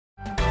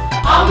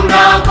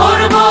আমরা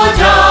করব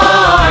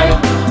জয়,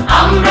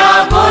 আমরা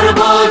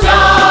করব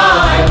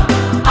জয়,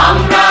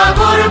 আমরা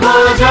করব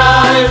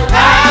জয়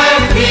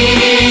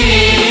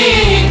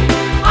একদিন।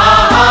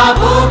 আহা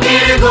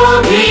বুকের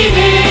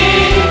গভীরে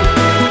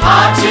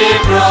আছে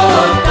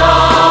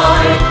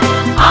প্রত্যয়,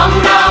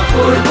 আমরা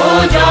করব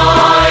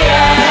জয়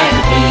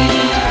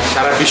একদিন।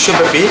 সারা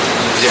বিশ্বব্যাপী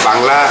যে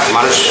বাংলা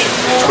মানুষ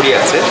ছড়িয়ে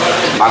আছে,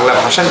 বাংলা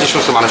ভাষার যে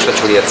সমস্ত মানুষরা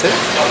ছড়িয়ে আছে,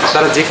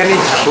 তারা যেখানেই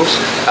থাকুক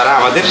তারা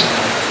আমাদের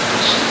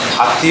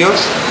আত্মীয়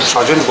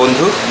স্বজন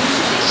বন্ধু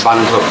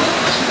বান্ধব।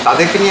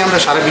 তাদেরকে নিয়ে আমরা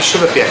সারা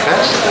বিশ্বব্যাপী একটা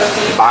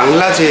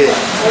বাংলা যে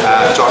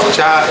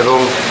চর্চা এবং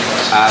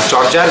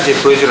চর্চার যে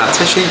প্রয়োজন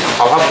আছে সেই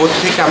অভাববোধ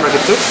থেকে আমরা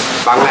কিন্তু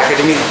বাংলা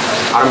একাডেমি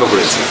আরম্ভ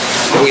করেছি।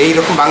 এবং এই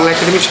রকম বাংলা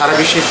একাডেমি সারা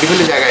বিশ্বের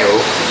বিভিন্ন জায়গায়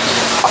হোক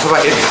অথবা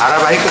এর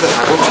ধারাবাহিকতা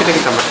থাকুক, সেটা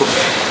কিন্তু আমরা খুব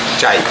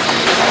চাই।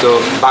 তো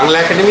বাংলা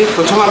একাডেমি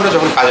প্রথম আমরা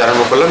যখন কাজ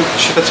আরম্ভ করলাম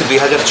সেটা হচ্ছে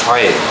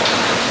 2006-এ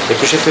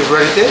 21শে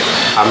ফেব্রুয়ারিতে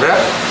আমরা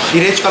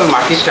ফিরে চল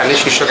মাটির টানে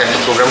শীর্ষক একটা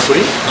প্রোগ্রাম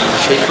করি।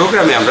 সেই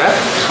প্রোগ্রামে আমরা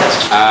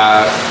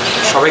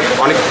সবাই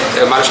অনেক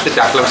মানুষদের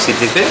ডাকলাম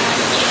সিডনিতে,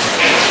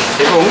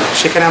 এবং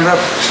সেখানে আমরা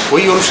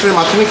ওই অনুষ্ঠানের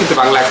মাধ্যমে কিন্তু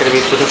বাংলা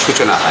একাডেমির প্রথম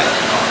সূচনা হয়।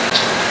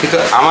 কিন্তু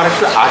আমার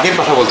একটু আগের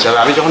কথা বলতে হবে।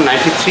 আমি যখন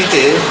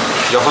 93-তে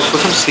যখন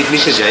প্রথম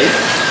সিডনিতে যাই,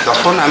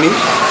 তখন আমি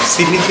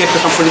সিডনি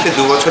থিয়েটার কোম্পানিতে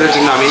 2 বছরের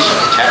জন্য আমি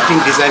অ্যাক্টিং,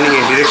 ডিজাইনিং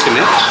এন্ড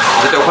ডিরেকশনে,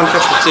 যেটা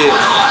ওখানকার সবচেয়ে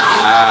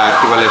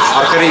কী বলে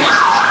সরকারি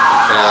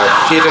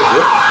থিয়েটার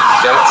গ্রুপ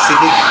যারা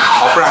সিডনি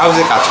অপেরা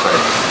হাউসে কাজ করে,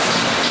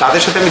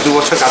 তাদের সাথে আমি 2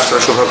 বছর কাজ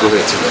করার সৌভাগ্য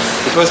হয়েছিল।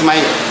 ইট ওয়াজ মাই,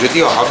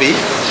 যদিও হবি,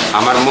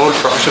 আমার মূল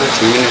প্রফেশন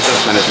হচ্ছে হিউম্যান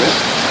রিসোর্স ম্যানেজমেন্ট।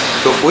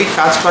 তো ওই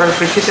কাজ করার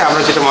প্রেক্ষিতে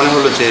আমরা যেটা মনে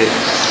হলো যে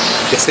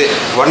it's a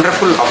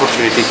wonderful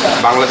opportunity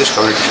Bangladesh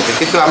কমিউনিটির সাথে।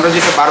 কিন্তু আমরা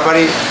যেটা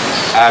বারবারই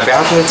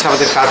ব্যাহত হচ্ছে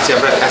আমাদের কাজ, যে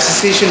আমরা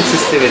অ্যাসোসিয়েশন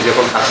সিস্টেমে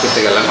যখন কাজ করতে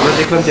গেলাম, আমরা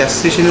দেখলাম যে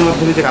অ্যাসোসিয়েশনের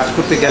মাধ্যমে যে কাজ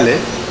করতে গেলে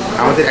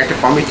আমাদের একটা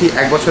কমিটি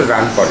 1 বছর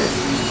রান করে,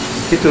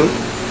 কিন্তু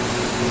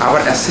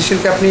আবার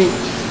অ্যাসোসিয়েশনকে আপনি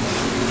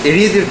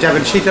এড়িয়ে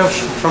যাবেন সেটাও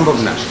সম্ভব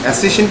না।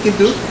 অ্যাসোসিয়েশন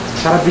কিন্তু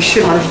সারা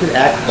বিশ্বের মানুষদের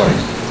এক করে।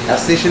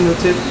 অ্যাসোসিয়েশন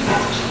হচ্ছে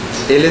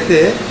এলএতে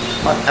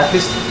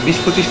অ্যাটলিস্ট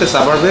 20-25টা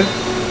সাবার্বের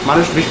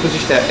মানুষ,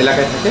 20-25টা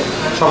এলাকায় থাকে,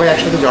 সবাই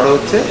একসাথে জড়ো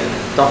হচ্ছে,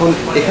 তখন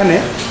এখানে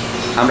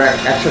আমরা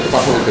একসাথে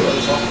কথা বলতে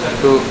পারছি।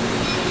 তো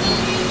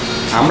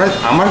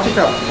আমার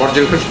যেটা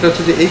পর্যবেক্ষণ সেটা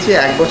হচ্ছে যে এই যে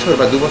 1 বছর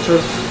বা 2 বছর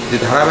যে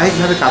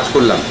ধারাবাহিকভাবে কাজ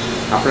করলাম,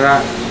 আপনারা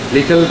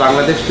লিটল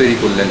বাংলাদেশ তৈরি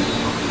করলেন,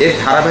 এর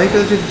ধারাবাহিকতা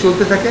যদি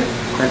চলতে থাকে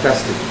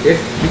ফ্যান্টাস্টিক, এর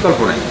বিকল্প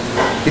নাই।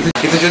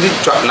 কিন্তু যদি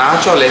না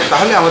চলে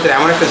তাহলে আমাদের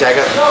এমন একটা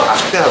জায়গা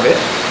আসতে হবে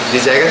যে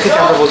জায়গা থেকে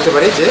আমরা বলতে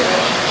পারি যে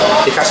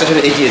এই কাজটা যেন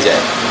এগিয়ে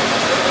যায়।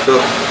 তো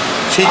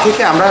সেই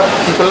থেকে আমরা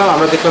কী করলাম,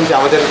 আমরা দেখলাম যে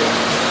আমাদের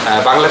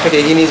বাংলাটাকে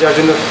এগিয়ে নিয়ে যাওয়ার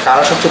জন্য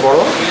কারা সবচেয়ে বড়,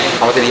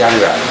 আমাদের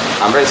ইয়াংরা।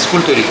 আমরা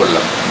স্কুল তৈরি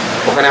করলাম,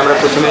 ওখানে আমরা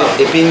প্রথমে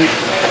এপিং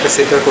একটা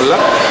সেন্টার করলাম,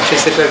 সেই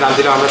সেন্টারের নাম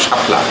দিলাম আমরা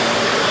শাপলা।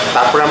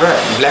 তারপরে আমরা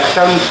ব্ল্যাক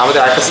টাউন, আমাদের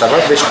আরেকটা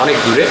সাভার বেশ অনেক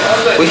দূরে,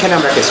 ওইখানে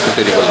আমরা একটা স্কুল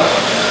তৈরি করলাম,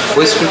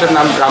 ওই স্কুলটার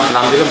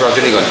নাম দিলাম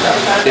রজনীগন্ধা।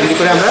 তেমনি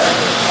করে আমরা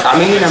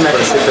কামিনী নামে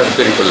একটা সেন্টার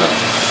তৈরি করলাম।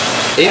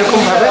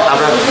 এইরকমভাবে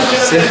আমরা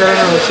সেন্টারের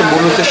হচ্ছে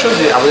মূল উদ্দেশ্য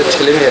যে আমাদের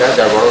ছেলেমেয়েরা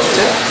যারা বড়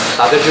হচ্ছে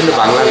তাদের জন্য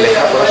বাংলা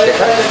লেখাপড়া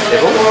শেখা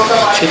এবং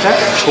সেটা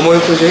সময়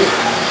উপযোগী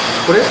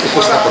করে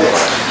উপস্থাপন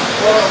করা,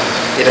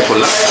 এটা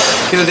করলাম।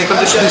 কিন্তু দেখলাম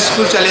যে শুধু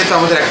স্কুল চালিয়ে তো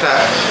আমাদের একটা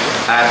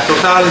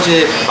টোটাল যে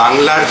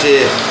বাংলার যে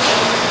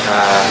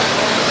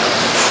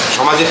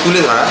সমাজে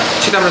তুলে ধরা,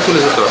 সেটা আমরা তুলে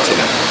ধরতে পারছি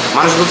না।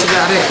 মানুষ বলছে যে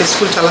আরে একটা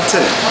স্কুল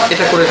চালাচ্ছেন,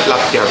 এটা করে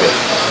লাভ কী হবে,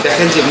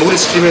 দেখেন যে মূল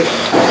স্ট্রিমে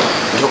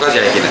ঢোকা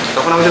যায় কিনা।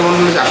 তখন আমাদের মনে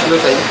হলো যে আসলে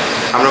তাই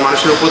আমরা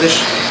মানুষের উপদেশ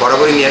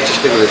বরাবরই নেওয়ার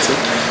চেষ্টা করেছি।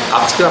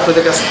 আজকেও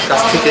আপনাদের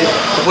কাছ থেকে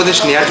উপদেশ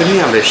নেওয়ার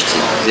জন্যই আমরা এসেছি,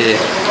 যে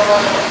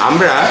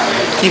আমরা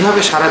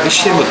কিভাবে সারা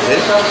বিশ্বের মধ্যে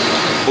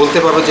বলতে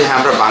পারবো যে হ্যাঁ,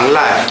 আমরা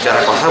বাংলায়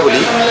যারা কথা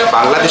বলি,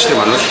 বাংলাদেশের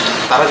মানুষ,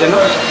 তারা যেন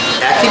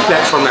একই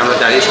প্ল্যাটফর্মে আমরা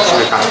দাঁড়িয়ে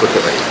সবসময় কাজ করতে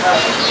পারি।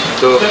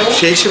 তো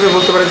সেই হিসেবে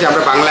বলতে পারেন যে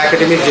আমরা বাংলা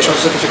একাডেমির যে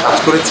সমস্ত কিছু কাজ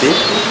করেছি,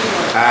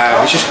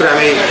 বিশেষ করে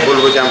আমি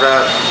বলবো যে আমরা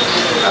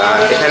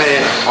এখানে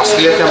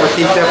অস্ট্রেলিয়াতে আমরা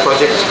 3টা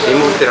প্রজেক্ট এই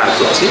মুহূর্তে রান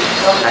করছি।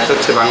 একটা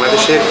হচ্ছে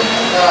বাংলাদেশের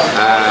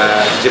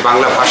যে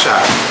বাংলা ভাষা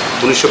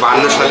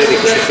 1952 সালের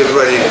 21শে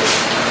ফেব্রুয়ারি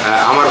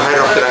আমার ভাইয়ের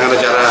রক্তে রাঙানো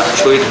যারা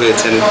শহীদ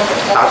হয়েছেন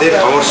তাদের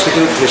অমর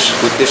স্মৃতির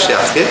উদ্দেশ্যে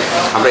আজকে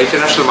আমরা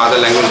ইন্টারন্যাশনাল মাদার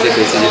ল্যাঙ্গুয়েজ ডে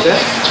পেয়েছি, যেটা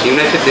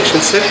ইউনাইটেড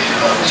নেশনসের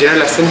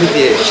জেনারেল অ্যাসেম্বলি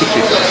দিয়ে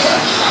স্বীকৃত।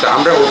 তো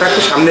আমরা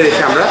ওটাকে সামনে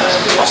রেখে আমরা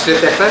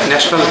অস্ট্রেলিয়াতে একটা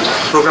ন্যাশনাল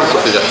প্রোগ্রাম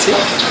করতে যাচ্ছি,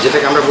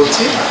 যেটাকে আমরা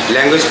বলছি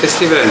language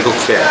festival and book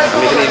fair.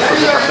 আমি এখানে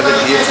ইনফরমেশন আপনাদের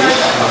দিয়েছি,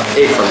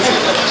 এই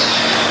ইনফরমেশনটা।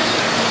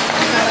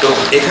 তো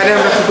এখানে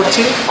আমরা কী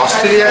করছি,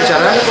 অস্ট্রেলিয়ার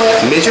যারা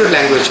মেজর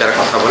ল্যাঙ্গুয়েজ যারা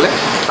কথা বলে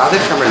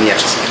তাদেরকে আমরা নিয়ে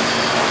আসছি,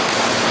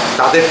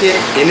 তাদেরকে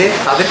এনে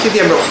তাদেরকে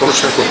দিয়ে আমরা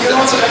অনুষ্ঠান করতে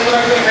যাচ্ছি।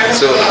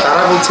 সো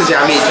তারা বলছে যে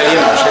আমি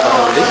ইটালিয়ান ভাষায়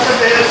কথা বলি,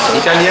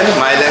 Italian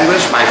my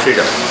language my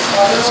freedom.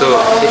 So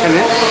এখানে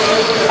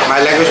মাই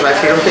ল্যাঙ্গুয়েজ মাই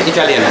ফ্রিডমটা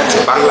ইটালিয়ান হচ্ছে,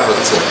 বাংলা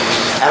হচ্ছে,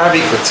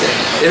 অ্যারাবিক হচ্ছে,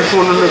 এরকম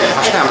অন্যান্য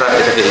ভাষায় আমরা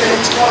এটাকে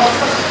করছি।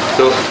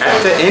 তো অ্যাট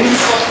দ্য এন্ড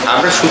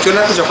আমরা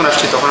সূচনাতে যখন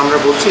আসছি তখন আমরা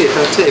বলছি এটা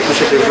হচ্ছে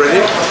 21শে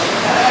ফেব্রুয়ারির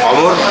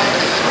অমর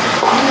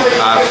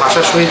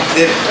ভাষা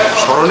শহীদদের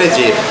স্মরণে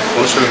যে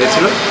অনুষ্ঠান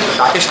হয়েছিল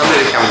তাকে সামনে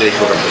রেখে আমাদের এই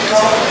প্রোগ্রাম হয়েছে।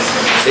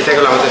 এটা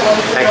গেল আমাদের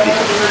একদিক।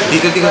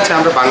 দ্বিতীয় দিক হচ্ছে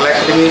আমরা বাংলা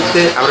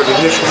একাডেমিতে আমরা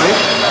বিভিন্ন সময়ে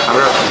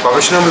আমরা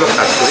গবেষণামূলক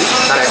কাজ করি।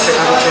 তার একটা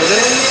কাজ হচ্ছে আমাদের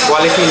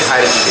কোয়ালিটি ইন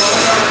হায়ার এডুকেশন।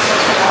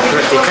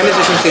 আপনারা এখানে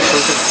যে সমস্ত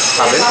ইনফরমেশন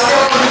পাবেন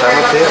তার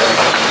মধ্যে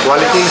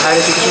কোয়ালিটি ইন হায়ার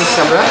এডুকেশন হচ্ছে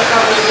আমরা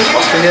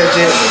অস্ট্রেলিয়ার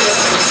যে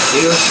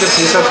university of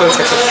new south Wales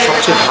একটা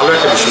সবচেয়ে ভালো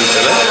একটা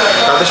বিশ্ববিদ্যালয়,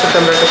 তাদের সাথে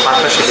আমরা একটা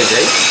পার্টনারশিপে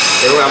যাই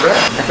এবং আমরা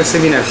একটা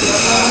সেমিনার করি।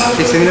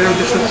 সেই সেমিনারের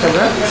উদ্দেশ্য হচ্ছে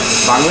আমরা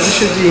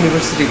বাংলাদেশের যে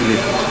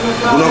ইউনিভার্সিটিগুলির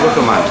গুণগত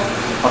মান,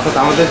 অর্থাৎ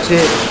আমাদের যে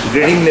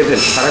গ্রেডিং লেভেল,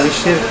 সারা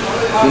বিশ্বের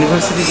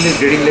ইউনিভার্সিটিগুলির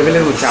গ্রেডিং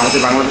লেভেলের মধ্যে আমাদের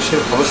বাংলাদেশের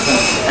অবস্থান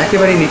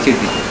একেবারেই নিচের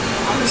দিকে।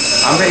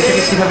 আমরা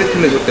এটাকে কীভাবে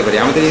তুলে ধরতে পারি?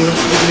 আমাদের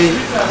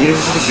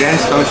ইউনিভার্সিটি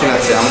গ্র্যান্টস কমিশন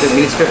আছে, আমাদের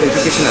মিনিস্ট্রি অফ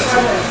এডুকেশন আছে,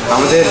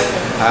 আমাদের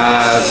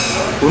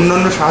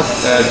অন্যান্য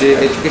যে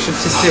এডুকেশন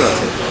সিস্টেম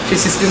আছে, সেই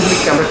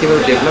সিস্টেমগুলিকে আমরা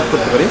কীভাবে ডেভেলপ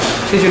করতে পারি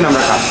সেই জন্য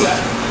আমরা কাজ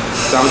করছি।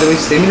 তো আমাদের ওই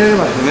সেমিনারের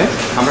মাধ্যমে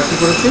আমরা কী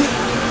করেছি,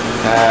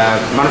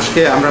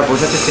 মানুষকে আমরা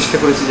বোঝাতে চেষ্টা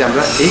করেছি যে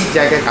আমরা এই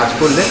জায়গায় কাজ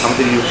করলে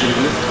আমাদের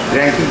ইউনিভার্সিটিগুলির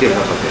র্যাঙ্কিং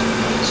ডেভেলপ হবে।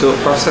 সো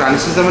প্রফেসর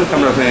আনিসুজ্জামানকে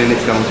আমরা ওখানে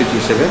এনেছিলাম অতিথি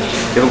হিসেবে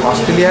এবং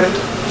অস্ট্রেলিয়ার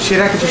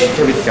সেরা কিছু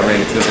শিক্ষাবিদকে আমরা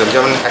এনেছিলাম।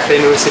 যেমন একটা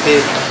ইউনিভার্সিটি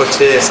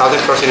হচ্ছে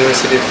সাউদার্ন ক্রস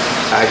ইউনিভার্সিটির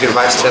একজন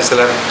ভাইস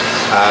চ্যান্সেলর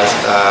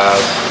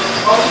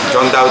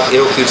জন দাউদ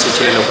কিউসি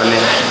ছিলেন ওখানে।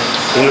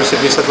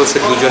 ইউনিভার্সিটি নিউ সাউথ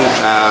ওয়েলসের দুজন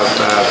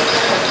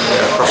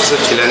প্রফেসর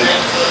ছিলেন।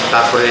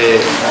 তারপরে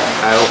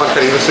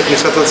ওখানকার ইউনিভার্সিটি নিউ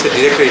সাউথ ওয়েলসের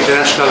ডিরেক্টর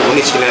ইন্টারন্যাশনাল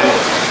উনি ছিলেন।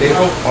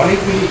 এরকম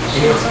অনেকগুলি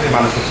ইউনিভার্সিটির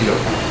মানুষ ছিল।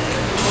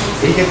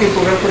 এই জাতীয়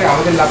প্রোগ্রাম করে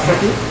আমাদের লাভটা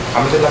কি?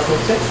 আমাদের লাভ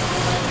হচ্ছে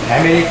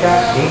আমেরিকা,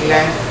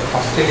 ইংল্যান্ড,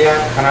 অস্ট্রেলিয়া,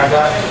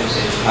 কানাডা,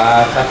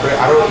 তারপরে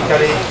আরও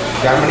ইটালি,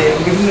 জার্মানি,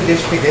 বিভিন্ন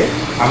দেশ থেকে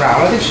আমরা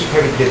আমাদের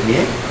শিক্ষাবিদদের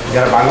নিয়ে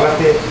যারা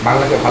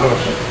বাংলাকে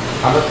ভালোবাসে,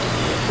 আমরা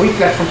ওই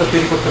প্ল্যাটফর্মটা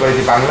তৈরি করতে পারি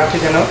যে বাংলাকে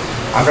যেন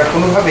আমরা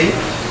কোনোভাবেই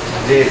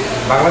যে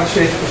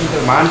বাংলাদেশের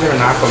এডুকেশনের মান যেন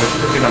না কমে,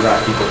 সেটার জন্য আমরা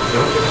কী করছি।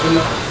 এবং সেটার জন্য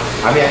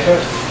আমি একটা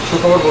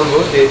সুখবর বলবো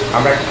যে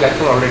আমরা একটা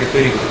প্ল্যাটফর্ম অলরেডি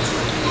তৈরি করেছি।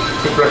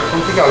 সেই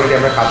প্ল্যাটফর্ম থেকে অলরেডি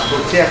আমরা কাজ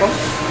করছি এখন।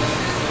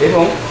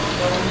 এবং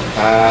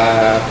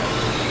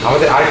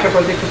আমাদের আরেকটা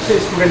প্রজেক্ট হচ্ছে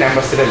স্টুডেন্ট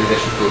অ্যাম্বাসেডার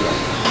লিডারশিপ প্রোগ্রাম।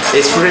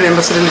 এই স্টুডেন্ট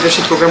অ্যাম্বাসেডার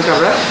লিডারশিপ প্রোগ্রামটা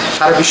আমরা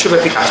সারা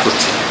বিশ্বব্যাপী কাজ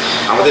করছি।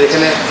 আমাদের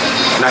এখানে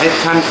নাহিদ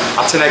খান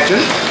আছেন একজন,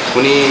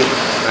 উনি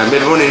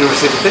মেলবোর্ন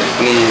ইউনিভার্সিটিতে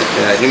উনি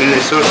হিউম্যান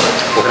রিসোর্স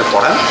ওখানে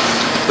পড়ান।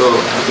 তো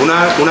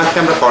ওনাকে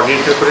আমরা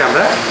কোঅর্ডিনেটর করে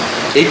আমরা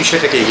এই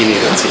বিষয়টাকে এগিয়ে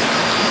নিয়ে যাচ্ছি।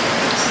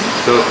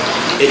 তো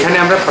এখানে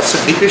আমরা প্রফেসর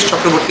দীপেশ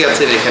চক্রবর্তী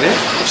আছেন এখানে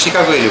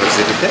শিকাগো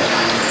ইউনিভার্সিটিতে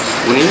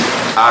উনি,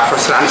 আর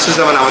প্রফেসর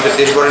আনিসুজ্জামান আমাদের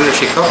দেশবরেণ্য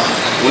শিক্ষক,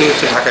 উনি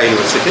হচ্ছে ঢাকা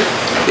ইউনিভার্সিটি।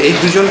 এই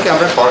দুজনকে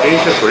আমরা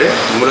কোঅর্ডিনেটর করে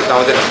মূলত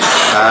আমাদের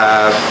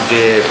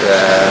যে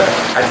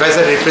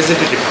অ্যাডভাইজার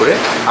রিপ্রেজেন্টেটিভ করে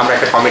আমরা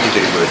একটা কমিটি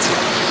তৈরি করেছি।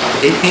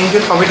 এই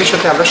তিনজন কমিটির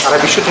সাথে আমরা সারা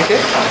বিশ্ব থেকে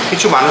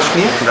কিছু মানুষ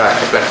নিয়ে আমরা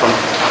একটা প্ল্যাটফর্ম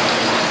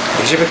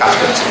হিসেবে কাজ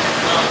করছি।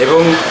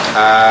 এবং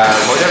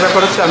মজার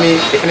ব্যাপার হচ্ছে আমি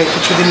এখানে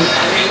কিছুদিন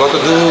গত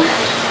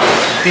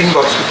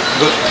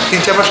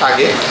 3-4 মাস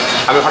আগে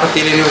আমি হঠাৎ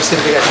ইয়েল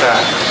ইউনিভার্সিটি থেকে একটা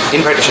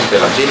ইনভাইটেশন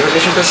পেলাম। যে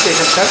ইনভাইটেশনটা হচ্ছে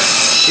এখানকার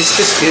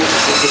ডিস্ট্রেস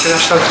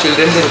ইন্টারন্যাশনাল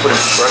চিলড্রেনদের উপরে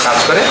ওরা কাজ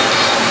করে,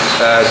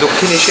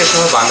 দক্ষিণ এশিয়া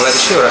সহ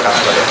বাংলাদেশে ওরা কাজ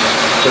করে।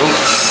 এবং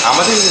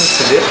আমাদের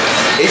ইউনিভার্সিটিতে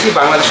এই যে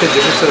বাংলাদেশের যে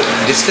সমস্ত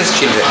ডিস্ট্রেস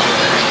চিলড্রেন,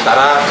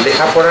 তারা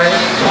লেখাপড়ায়,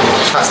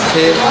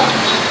 স্বাস্থ্যে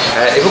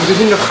এবং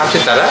বিভিন্ন খাতে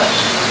তারা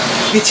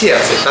পিছিয়ে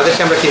আছে,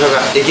 তাদেরকে আমরা কীভাবে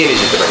এগিয়ে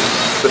নিয়ে যেতে পারি।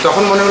 তো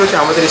তখন মনে হলো যে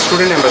আমাদের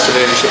স্টুডেন্ট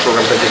অ্যাম্বাসেডার সেই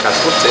প্রোগ্রামটা যে কাজ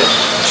করছে,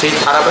 সেই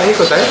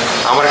ধারাবাহিকতায়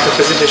আমার একটা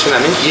প্রেজেন্টেশন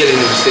আমি ইয়েল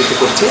ইউনিভার্সিটিতে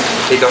করছি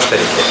এই 10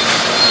 তারিখে।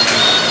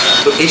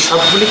 তো এই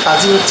সবগুলি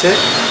কাজই হচ্ছে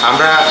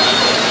আমরা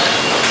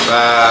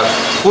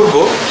করব,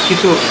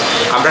 কিন্তু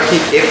আমরা কি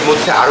এর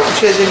মধ্যে আরও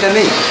কিছু এজেন্ডা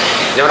নেই?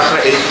 যেমন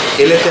আপনারা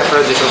এলএতে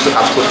আপনারা যে সমস্ত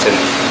কাজ করছেন,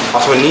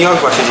 অথবা নিউ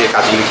ইয়র্কবাসী যে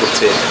কাজগুলি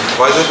করছে,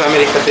 ভয়েস অফ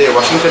আমেরিকাতে,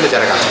 ওয়াশিংটনে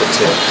যারা কাজ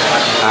করছে,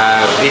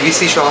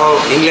 বিবিসি সহ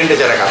ইংল্যান্ডে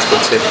যারা কাজ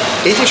করছে,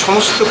 এই যে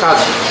সমস্ত কাজ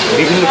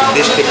বিভিন্ন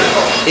দেশ থেকে,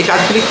 এই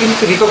কাজগুলি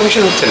কিন্তু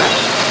রিকগনিশন হচ্ছে না।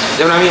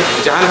 যেমন আমি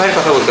জাহান ভাইয়ের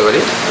কথা বলতে পারি,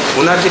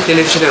 ওনার যে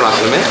টেলিভিশনের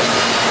মাধ্যমে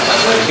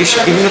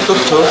বিভিন্ন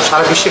তথ্য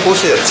সারা বিশ্বে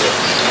পৌঁছে যাচ্ছে,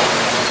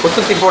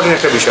 অত্যন্ত ইম্পর্টেন্ট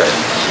একটা বিষয়।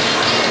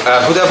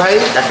 হুদা ভাই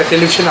একটা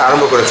টেলিভিশন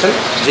আরম্ভ করেছেন,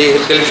 যে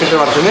টেলিভিশনের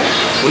মাধ্যমে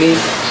উনি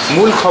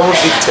মূল খবর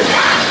দিচ্ছেন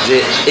যে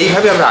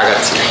এইভাবে আমরা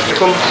আগাচ্ছি।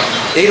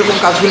 এইরকম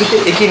কাজগুলিকে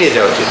এগিয়ে নিয়ে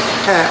যাওয়া উচিত।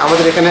 হ্যাঁ,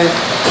 আমাদের এখানে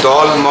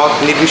দল মত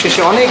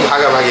নির্বিশেষে অনেক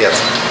ভাগাভাগি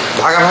আছে,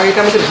 ভাগাভাগিটা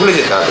আমাদের ভুলে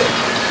যেতে হবে।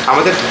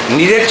 আমাদের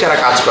নিরেট যারা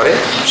কাজ করে,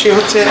 সে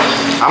হচ্ছে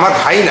আমার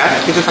ভাই না,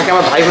 কিন্তু তাকে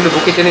আমার ভাই বলে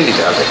বুকে টেনে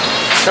নিতে হবে,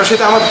 কারণ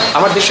সেটা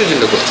আমার দেশের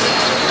জন্য করছে।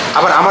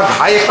 আবার আমার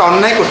ভাই একটা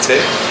অন্যায় করছে,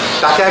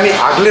 তাকে আমি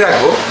আগলে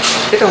রাখবো,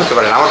 এটা হতে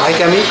পারে না। আমার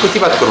ভাইকে আমি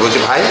প্রতিবাদ করবো যে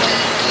ভাই,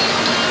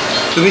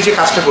 তুমি যে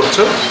কাজটা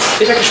করছো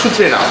এটাকে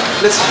শুধরে নাও,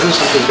 লেটস ডু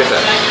সামথিং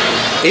বেটার।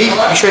 এই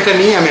বিষয়টা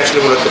নিয়ে আমি আসলে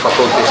মূলত কথা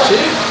বলতে এসেছি।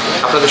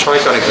 আপনাদের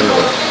সবাইকে অনেক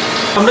ধন্যবাদ।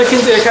 আমরা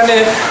কিন্তু এখানে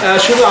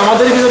শুধু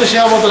আমাদের ভিতরে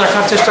সীমাবদ্ধ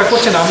রাখার চেষ্টা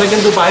করছি না, আমরা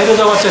কিন্তু বাইরে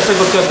যাওয়ার চেষ্টা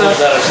করছি। একটা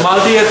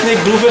মাল্টি এথনিক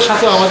গ্রুপের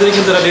সাথেও আমাদের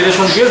কিন্তু একটা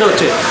রিলেশন বিল্ড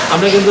হচ্ছে।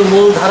 আমরা কিন্তু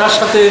মূল ধারার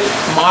সাথে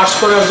মার্চ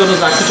করার জন্য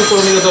যা কিছু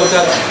করণীয়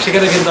দরকার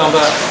সেখানে কিন্তু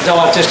আমরা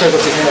যাওয়ার চেষ্টা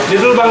করছি।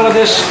 লিটল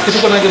বাংলাদেশ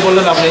কিছুক্ষণ আগে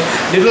বললেন আপনি,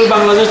 লিটল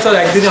বাংলাদেশ তার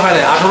একদিনে হয়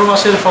না, 18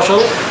 মাসের ফসল,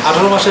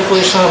 18 মাসের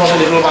পরিশ্রমের ফসল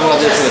লিটল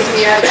বাংলাদেশ হয়েছে।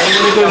 আমি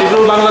মনে করি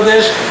লিটল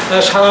বাংলাদেশ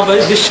সারা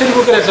বিশ্বের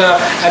বুকের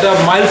একটা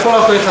মাইল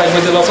ফলক হয়ে থাকবে,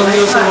 যে লস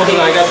অ্যাঞ্জেলেসের মতো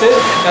জায়গাতে,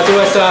 এত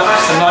একটা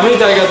নামী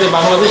জায়গাতে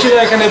বাংলাদেশিরা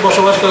এখানে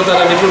বসবাস করে,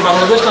 তারা লিটল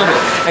বাংলাদেশ নামে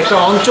একটা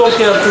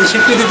অঞ্চলকে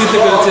স্বীকৃতি দিতে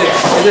পেরেছে।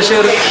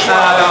 এদেশের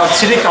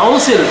সিটি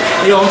কাউন্সিল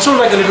এই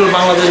অঞ্চলটাকে লিটল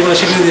বাংলাদেশ বলে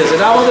স্বীকৃতি দিয়েছে।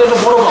 এটা আমাদের একটা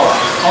বড় পাওয়া,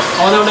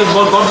 আমাদের অনেক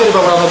গর্বের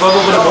ব্যাপার, আমরা গর্ব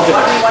করে বলতে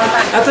পারি।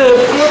 এতে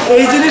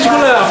এই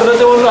জিনিসগুলো আপনারা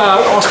যেমন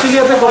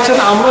অস্ট্রেলিয়াতে করছেন,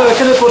 আমরা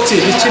এখানে করছি,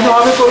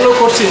 বিচ্ছিন্নভাবে করলেও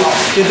করছি,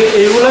 কিন্তু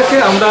এইগুলোকে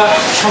আমরা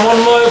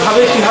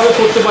সমন্বয়ভাবে কীভাবে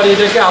করতে পারি,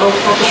 এটাকে আরও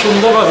কত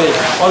সুন্দরভাবে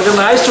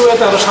অর্গানাইজড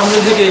ওয়েতে আরও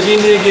সামনের দিকে এগিয়ে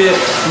নিয়ে গিয়ে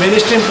মেন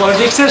স্ট্রিম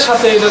পলিটিক্সের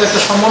সাথে এটার একটা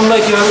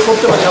সমন্বয় কীভাবে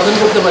করতে পারি, সাধন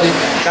করতে পারি,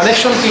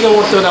 কানেকশন কীভাবে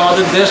করতে পারি,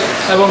 আমাদের দেশ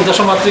এবং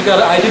দেশমাতৃকার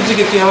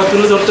আইডেন্টিটিকে কীভাবে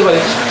তুলে ধরতে পারি,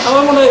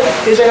 আমার মনে হয়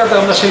এই জায়গাতে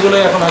আমরা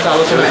সেগুলোই এখন হয়তো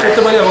আলোচনা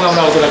করতে পারি এবং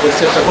আমরা আলোচনা করতে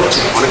চেষ্টা করছি।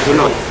 অনেক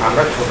ধন্যবাদ।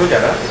 আমরা ছোটো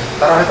যারা,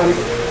 তারা হয়তো অনেক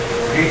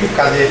ক্রিয়েটিভ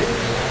কাজে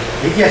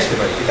এগিয়ে আসতে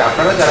পারি, কিন্তু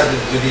আপনারা যারা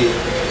যদি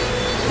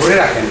ধরে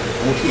রাখেন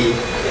মুঠি,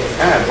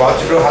 হ্যাঁ,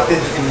 বজ্র হাতে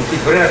যদি মুঠি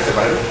ধরে রাখতে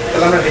পারেন,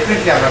 তাহলে আমরা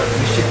ডেফিনেটলি আমরা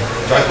নিশ্চিত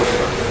জয় করতে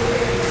পারবো।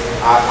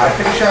 আর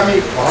আরেকটা বিষয় আমি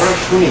কখনো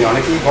শুনি,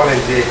 অনেকেই বলেন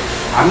যে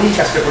আমি এই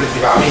কাজটা করেছি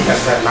বা আমি এই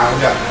কাজটা না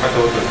হলে হয়তো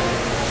হতো না।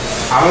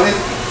 আমাদের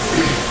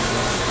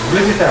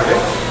ভুলে যেতে হবে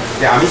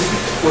যে আমি যদি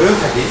করেও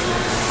থাকি,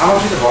 আমার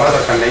সাথে বলা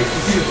দরকার নেই,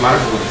 পৃথিবীর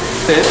মানুষ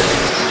বলতে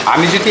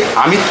আমি যদি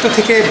আমিত্ব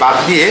থেকে বাদ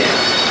দিয়ে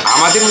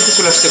আমাদের মধ্যে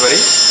চলে আসতে পারি,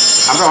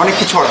 আমরা অনেক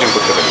কিছু অর্জন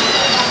করতে পারি।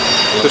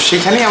 তো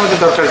সেখানেই আমাদের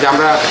দরকার যে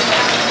আমরা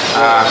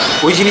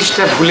ওই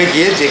জিনিসটা ভুলে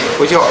গিয়ে যে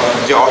ওই যে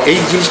এই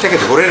জিনিসটাকে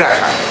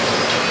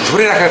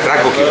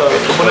রাখবো কীভাবে।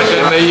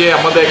 মানে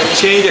আমাদের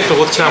চেঞ্জ একটা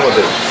হচ্ছে,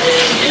 আমাদের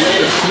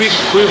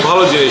খুবই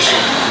ভালো জিনিস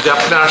যে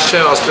আপনি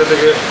আসছেন অস্ট্রেলিয়া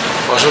থেকে,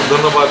 অসংখ্য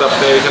ধন্যবাদ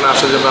আপনি এখানে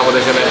আসার জন্য আমাদের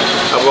এখানে।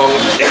 এবং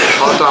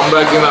হয়তো আমরা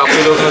একদিন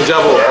আপনাদের ওখানে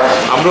যাবো,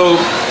 আমরাও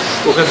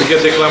ওখান থেকে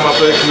দেখলাম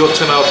আপনাদের কী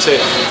হচ্ছে না হচ্ছে।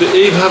 তো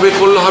এইভাবে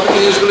করলে হবে কি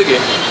জিনিসগুলিকে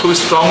খুব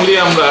স্ট্রংলি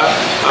আমরা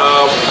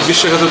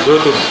বিশ্বখ্যাত ধরে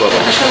তুলতে পারবো।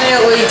 আসলে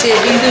ওই যে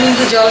বিন্দু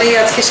বিন্দু জলেই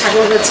আজকে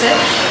সাগর হচ্ছে,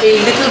 এই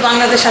লিটল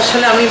বাংলাদেশ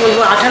আসলে আমি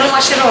বলবো 18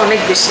 মাসেরও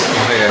অনেক বেশি,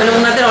 মানে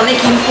ওনাদের অনেক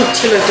ইনপুট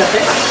ছিল এটাতে।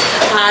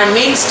 আর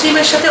মেইন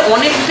স্ট্রিমের সাথে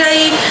অনেকটাই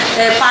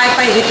পায়ে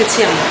পায়ে হেঁটেছি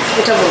আমরা,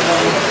 এটা বলবো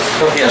আমি।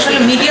 আসলে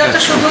মিডিয়া তো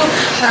শুধু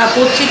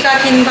পত্রিকা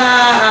কিংবা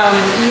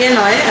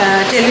নয়,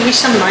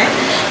 টেলিভিশন নয়,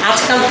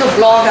 আজকাল তো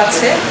ব্লগ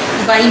আছে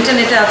বা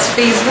ইন্টারনেটে আছে,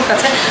 ফেসবুক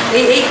আছে।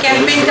 এই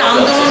ক্যাম্পেইনটা,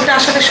 আন্দোলনটা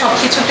আসলে সব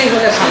কিছুতেই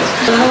হলে ভালো।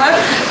 ধন্যবাদ।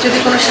 যদি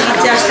কোনো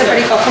সাহায্যে আসতে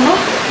পারি কখনো,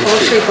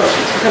 অবশ্যই করবো।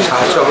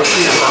 সাহায্য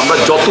অবশ্যই আমরা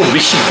যত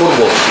বেশি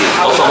করবো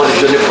তত আমাদের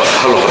জন্য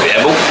ভালো হবে,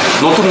 এবং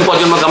নতুন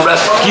প্রজন্মকে আমরা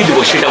কী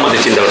দেবো সেটা আমাদের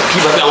চিন্তা করবো।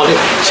 কীভাবে আমাদের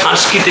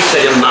সাংস্কৃতিকটা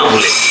যেন না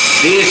ভুলে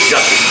দেশ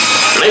জাতি,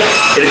 রাইট,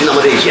 এটা কিন্তু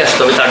আমাদের এগিয়ে আসতে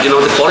হবে। তার জন্য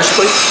আমাদের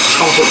পারস্পরিক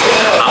সম্পর্ক,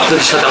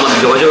 আপনাদের সাথে আমাদের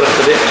যোগাযোগ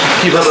রাখতে হবে।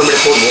 কীভাবে আমরা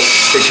করবো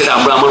সেটা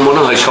আমরা, আমার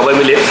মনে হয় সবাই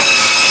মিলে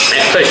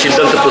একটাই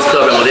সিদ্ধান্ত বুঝতে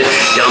হবে আমাদের,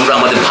 যে আমরা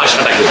আমাদের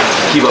ভাষাটাকে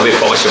কীভাবে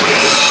প্রবাসে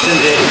বানাবো।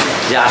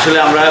 যে আসলে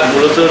আমরা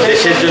মূলত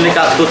দেশের জন্য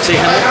কাজ করছি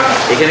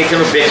এখানে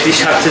কোনো ব্যক্তির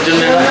স্বার্থের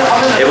জন্য না।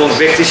 এবং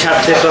ব্যক্তির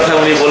স্বার্থের কথা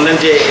উনি বললেন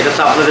যে এটা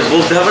তো আপনাদের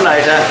বলতে হবে না,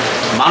 এটা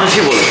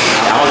মানুষই বলবে।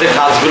 আমাদের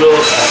কাজগুলো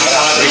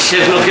সারা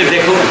বিশ্বের লোকে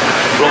দেখুন,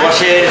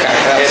 প্রবাসের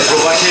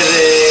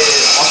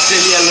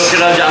অস্ট্রেলিয়ার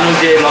লোকেরা জানুন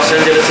যে লস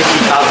অ্যাঞ্জেলেসে কী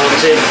কাজ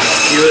হচ্ছে,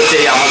 কী হয়েছে।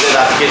 আমাদের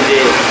আজকে যে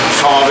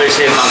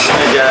সমাবেশের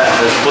মাধ্যমে যা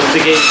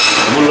প্রত্যেকেই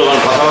মূল্যবান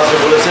কথাবার্তা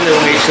বলেছেন,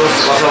 এবং এই সমস্ত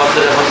কথাবার্তা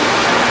যখন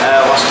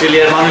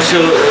অস্ট্রেলিয়ার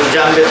মানুষও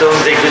জানবে তখন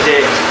দেখবে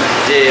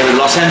যে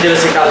লস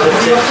অ্যাঞ্জেলেসে কাজ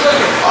হচ্ছে।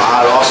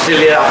 আর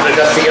অস্ট্রেলিয়ার আপনার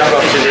কাছ থেকে আমরা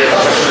অস্ট্রেলিয়ার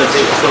কথা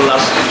শুনলাম,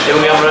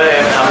 এবং আমরা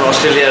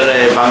অস্ট্রেলিয়ার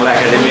বাংলা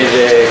একাডেমির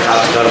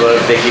কাজ কারবার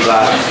দেখি বা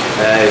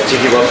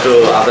চিঠিপত্র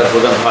আদান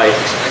প্রদান হয়।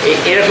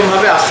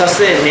 এরকমভাবে আস্তে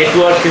আস্তে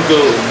নেটওয়ার্ক কিন্তু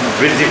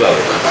বৃদ্ধি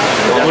পাবে।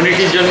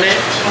 কমিউনিটির জন্যে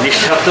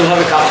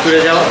নিঃস্বার্থভাবে কাজ করে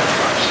যাওয়া,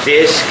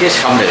 দেশকে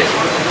সামনে রেখে।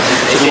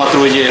 শুধুমাত্র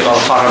ওই যে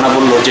ফারহানা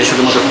বললো যে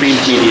শুধুমাত্র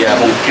প্রিন্ট মিডিয়া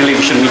এবং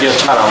টেলিভিশন মিডিয়া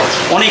ছাড়াও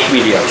অনেক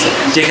মিডিয়া আছে,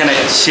 যেখানে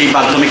সেই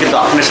মাধ্যমে কিন্তু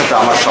আপনার সাথে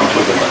আমার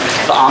সম্পর্ক হয়।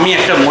 তো আমি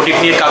একটা মোটিভ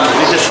নিয়ে কাজ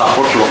করি যে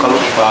support local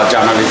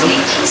journalism,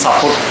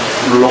 support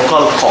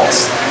local cause,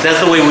 that's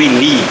the way we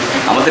need.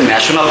 আমাদের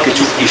ন্যাশনাল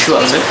কিছু ইস্যু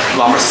আছে, তো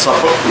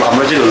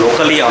আমরা যদি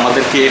লোকালি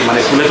আমাদেরকে মানে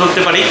তুলে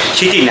ধরতে পারি,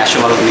 সেটি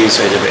ন্যাশনাল নিউজ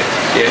হয়ে যাবে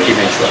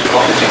ইভেনচুয়ালি।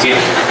 পক্ষ থেকে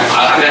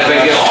আকাশ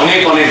ভাইকে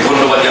অনেক অনেক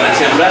ধন্যবাদ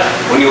জানাচ্ছি আমরা।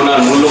 উনি ওনার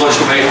মূল্যবান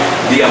সময়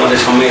দিয়ে আমাদের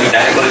সঙ্গে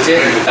দেখা করেছে,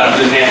 তার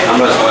জন্য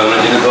আমরা সবাই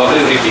ওনার জন্য দোয়া করি।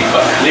 উনি ঠিক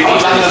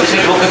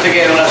বাংলাদেশের পক্ষ থেকে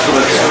ওনার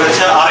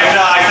শুভেচ্ছা।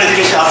 আরেকটা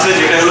জিনিস আছে,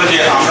 যেটা হলো যে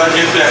আমরা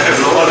যেহেতু একটা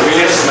global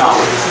village now,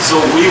 so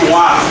we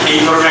want এই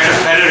ধরনের একটা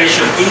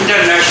ফেডারেশন,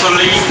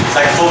 ইন্টারন্যাশনালি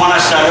লাইক ফোমানা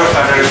স্টাইলের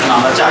ফেডারেশন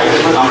আমরা চাই।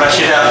 আমরা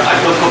সেটা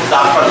একদম খুব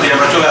তাৎপর্য দিয়ে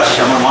আমরা চলে আসছি।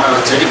 আমার মনে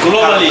হচ্ছে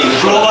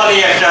গ্লোবালি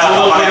একটা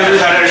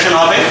ফেডারেশন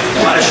হবে,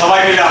 মানে সবাই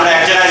মিলে আমরা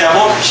এক জায়গায়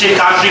যাবো, সেই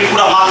কান্ট্রি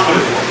পুরো মাফ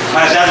করে দেবো।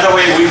 that's the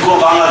way we go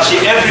Bangladesh,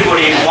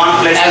 everybody in one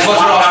place. এক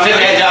বছর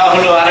অস্ট্রেলিয়া যাওয়া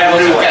হলো আর এক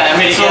বছর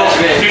আমেরিকা So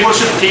আসবে people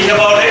should think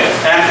about it,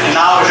 and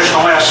now it's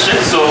সময় আসছে,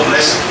 so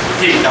let's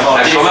think about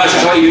it. সবাই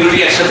সবাই ইউনিটি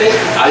একসাথে,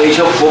 আর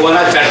এইসব প্রোগ্রাম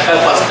 4টা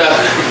 5টা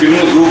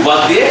বিভিন্ন গ্রুপ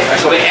বাদ দিয়ে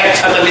সবাই এক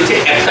ছাতার নিচে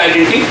একটা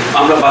আইডেন্টি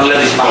আমরা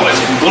বাংলাদেশ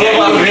পাচ্ছি।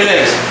 Global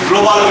village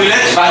Global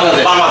village,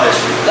 Bangladesh. Bangladesh.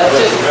 That's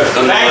it.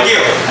 Thank you.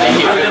 Thank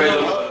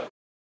you.